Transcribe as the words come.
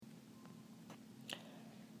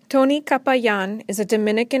Tony Capellán is a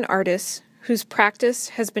Dominican artist whose practice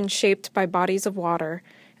has been shaped by bodies of water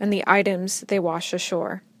and the items they wash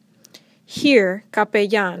ashore. Here,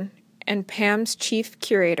 Capellán and PAMM's chief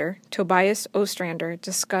curator, Tobias Ostrander,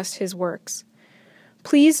 discussed his works.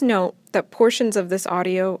 Please note that portions of this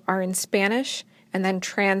audio are in Spanish and then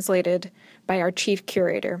translated by our chief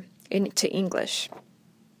curator into English.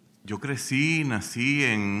 Yo nací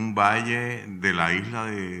en un valle de la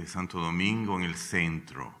isla de Santo Domingo, en el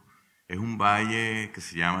centro. Es un valle que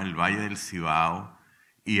se llama el Valle del Cibao,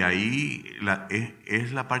 y ahí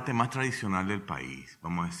es la parte más tradicional del país,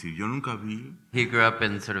 vamos a decir. Yo nunca vi... He grew up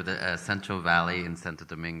in sort of the Central Valley in Santo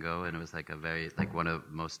Domingo, and it was like one of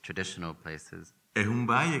the most traditional places. Es un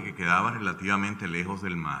valle que quedaba relativamente lejos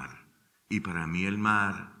del mar. Y para mí el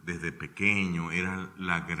mar, desde pequeño, era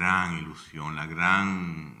la gran ilusión,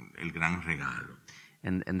 el gran regalo.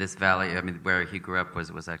 And this valley, I mean, where he grew up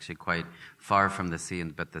was actually quite far from the sea,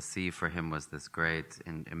 but the sea for him was this great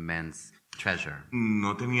and immense treasure.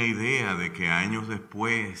 No tenía idea de que años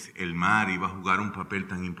después el mar iba a jugar un papel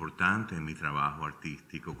tan importante en mi trabajo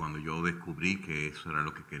artístico cuando yo descubrí que eso era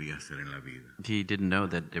lo que quería hacer en la vida. He didn't know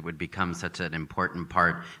that it would become such an important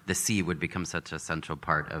part, the sea would become such a central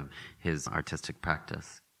part of his artistic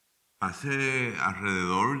practice. Hace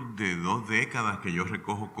alrededor de 2 décadas que yo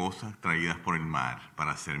recojo cosas traídas por el mar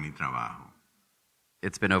para hacer mi trabajo.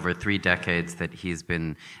 It's been over 3 decades that he's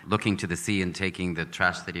been looking to the sea and taking the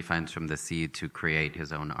trash that he finds from the sea to create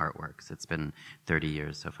his own artworks. It's been 30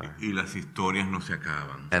 years so far. Y las historias no se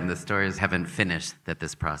acaban. And the stories haven't finished that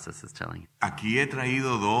this process is telling. Aquí he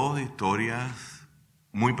traído 2 historias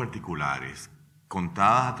muy particulares,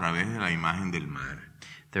 contadas a través de la imagen del mar.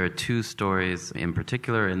 There are 2 stories in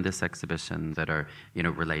particular in this exhibition that are,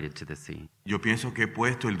 related to the sea. Yo pienso que he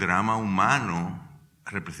puesto el drama humano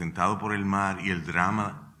representado por el mar y el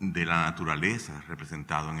drama de la naturaleza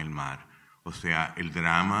representado en el mar. O sea, el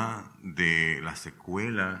drama de la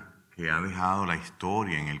secuela que ha dejado la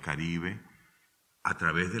historia en el Caribe a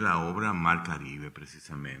través de la obra Mar Caribe,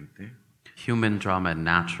 precisamente. Human drama and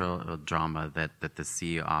natural drama that the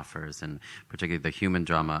sea offers, and particularly the human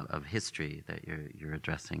drama of history that you're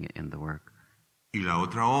addressing in the work. Y la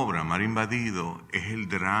otra obra, Mar Invadido, es el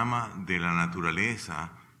drama de la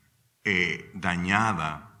naturaleza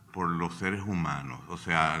dañada por los seres humanos. O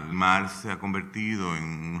sea, el mar se ha convertido en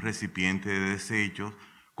un recipiente de desechos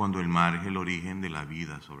cuando el mar es el origen de la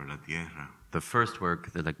vida sobre la tierra. The first work,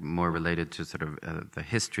 more related to sort of the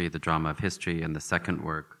history, the drama of history, and the second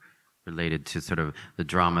work related to sort of the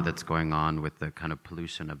drama that's going on with the kind of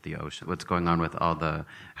pollution of the ocean. What's going on with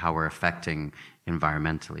how we're affecting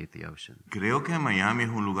environmentally the ocean. Creo que Miami es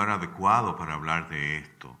un lugar adecuado para hablar de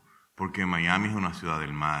esto, porque Miami es una ciudad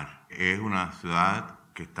del mar. Es una ciudad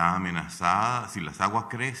que está amenazada. Si las aguas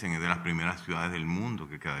crecen, es de las primeras ciudades del mundo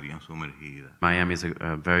que quedarían sumergidas. Miami is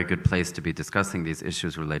a very good place to be discussing these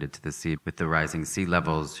issues related to the sea. With the rising sea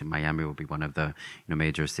levels, Miami will be one of the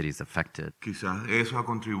major cities affected. Quizás eso ha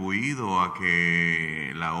contribuido a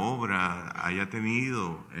que la obra haya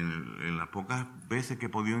tenido, en las pocas veces que he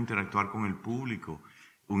podido interactuar con el público,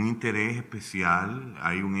 un interés especial,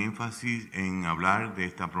 hay un énfasis en hablar de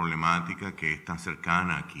esta problemática que es tan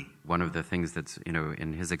cercana aquí. One of the things that's,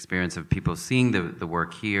 in his experience of people seeing the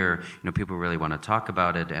work here, people really want to talk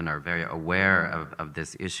about it and are very aware of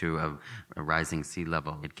this issue of a rising sea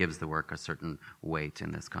level. It gives the work a certain weight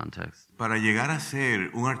in this context. Para llegar a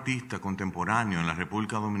ser un artista contemporáneo en la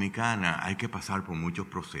República Dominicana hay que pasar por muchos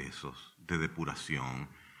procesos de depuración.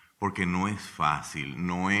 Porque no es fácil,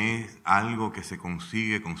 no es algo que se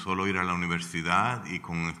consigue con solo ir a la universidad y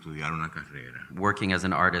con estudiar una carrera. Working as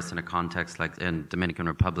an artist in a context like in Dominican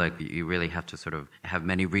Republic, you really have to sort of have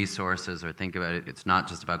many resources or think about it. It's not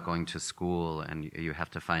just about going to school, and you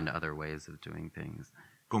have to find other ways of doing things.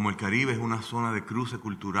 Como el Caribe es una zona de cruce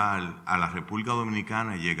cultural, a la República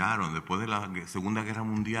Dominicana llegaron, después de la Segunda Guerra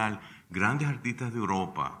Mundial, grandes artistas de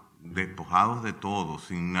Europa, despojados de todo,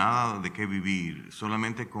 sin nada de qué vivir,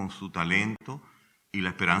 solamente con su talento y la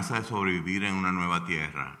esperanza de sobrevivir en una nueva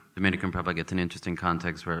tierra. Dominican Republic, it's an interesting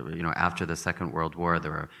context where, after the Second World War,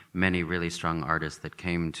 there were many really strong artists that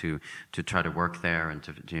came to try to work there and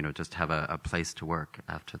to, just have a place to work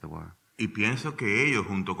after the war. Y pienso que ellos,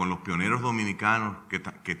 junto con los pioneros dominicanos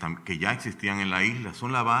que ya existían en la isla,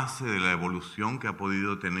 son la base de la evolución que ha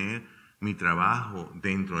podido tener mi trabajo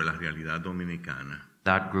dentro de la realidad dominicana.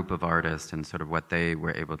 That group of artists and sort of what they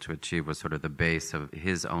were able to achieve was sort of the base of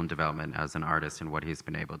his own development as an artist and what he's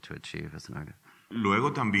been able to achieve as an artist.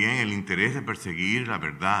 Luego también el interés de perseguir la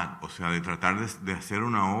verdad, o sea, de tratar de hacer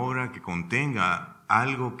una obra que contenga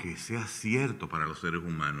algo que sea cierto para los seres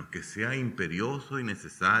humanos, que sea imperioso y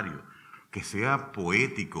necesario que sea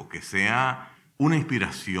poético, que sea una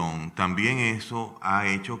inspiración, también eso ha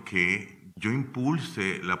hecho que yo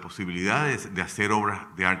impulse la posibilidad de hacer obras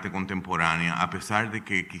de arte contemporánea, a pesar de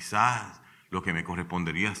que quizás lo que me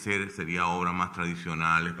correspondería hacer sería obras más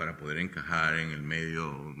tradicionales para poder encajar en el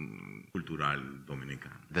medio cultural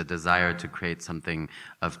dominicano. The desire to create something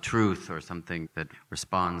of truth or something that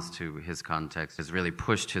responds to his context has really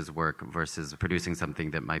pushed his work versus producing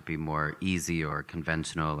something that might be more easy or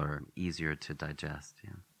conventional or easier to digest.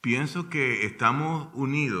 Yeah. Pienso que estamos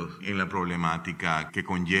unidos en la problemática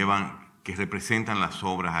que representan las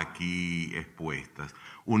obras aquí expuestas.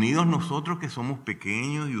 Unidos nosotros que somos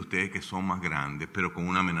pequeños y ustedes que son más grandes, pero con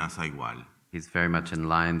una amenaza igual. He's very much in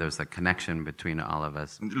line. There's a connection between all of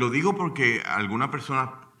us. Lo digo porque algunas personas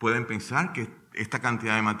pueden pensar que esta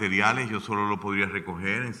cantidad de materiales yo solo lo podría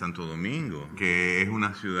recoger en Santo Domingo, que es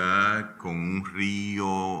una ciudad con un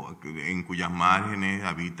río en cuyas márgenes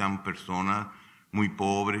habitan personas muy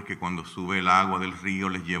pobres que cuando sube el agua del río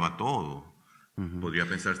les lleva todo. Podría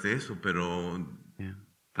pensarse eso, pero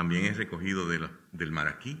también es recogido del mar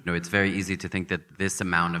aquí. No, it's very easy to think that this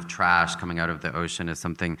amount of trash coming out of the ocean is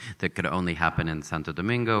something that could only happen in Santo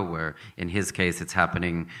Domingo, where in his case it's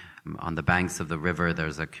happening on the banks of the river.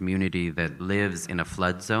 There's a community that lives in a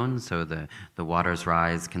flood zone, so the waters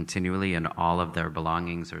rise continually and all of their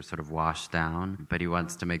belongings are sort of washed down. But he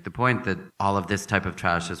wants to make the point that all of this type of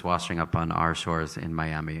trash is washing up on our shores in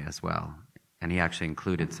Miami as well. And he actually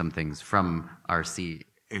included some things from our sea.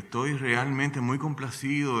 Estoy realmente muy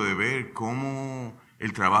complacido de ver cómo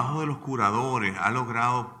el trabajo de los curadores ha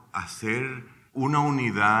logrado hacer una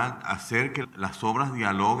unidad, hacer que las obras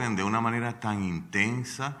dialoguen de una manera tan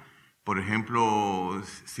intensa. Por ejemplo,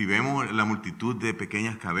 si vemos la multitud de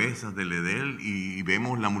pequeñas cabezas del Edel y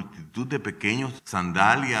vemos la multitud de pequeños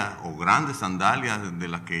sandalias o grandes sandalias de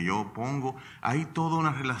las que yo pongo, hay toda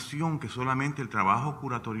una relación que solamente el trabajo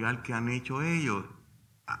curatorial que han hecho ellos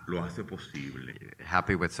lo hace posible.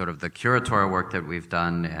 Happy with sort of the curatorial work that we've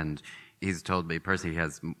done, and he's told me personally he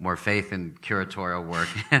has more faith in curatorial work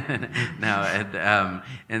now,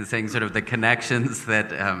 and saying sort of the connections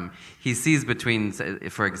that he sees between,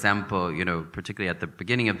 for example, you know, particularly at the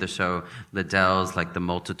beginning of the show, Liddell's, like the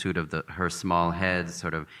multitude of her small heads,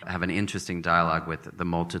 sort of have an interesting dialogue with the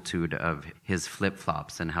multitude of his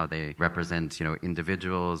flip-flops and how they represent, you know,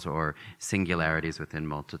 individuals or singularities within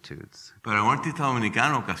multitudes. Para un artista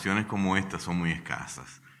dominicano, ocasiones como estas son muy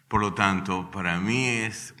escasas. Por lo tanto, para mí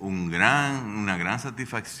es una gran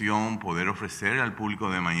satisfacción poder ofrecer al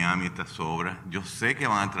público de Miami estas obras. Yo sé que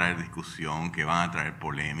van a traer discusión, que van a traer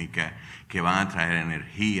polémica, que van a traer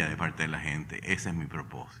energía de parte de la gente. Ese es mi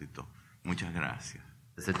propósito. Muchas gracias.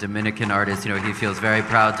 As a Dominican artist, you know, he feels very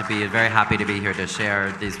proud to be, very happy to be here to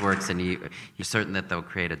share these works, and he's certain that they'll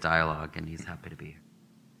create a dialogue, and he's happy to be here.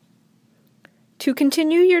 To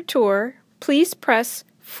continue your tour, please press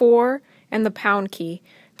 4 and the pound key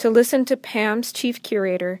to listen to PAMM's chief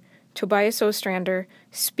curator, Tobias Ostrander,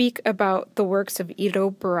 speak about the works of Ido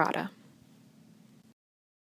Barada.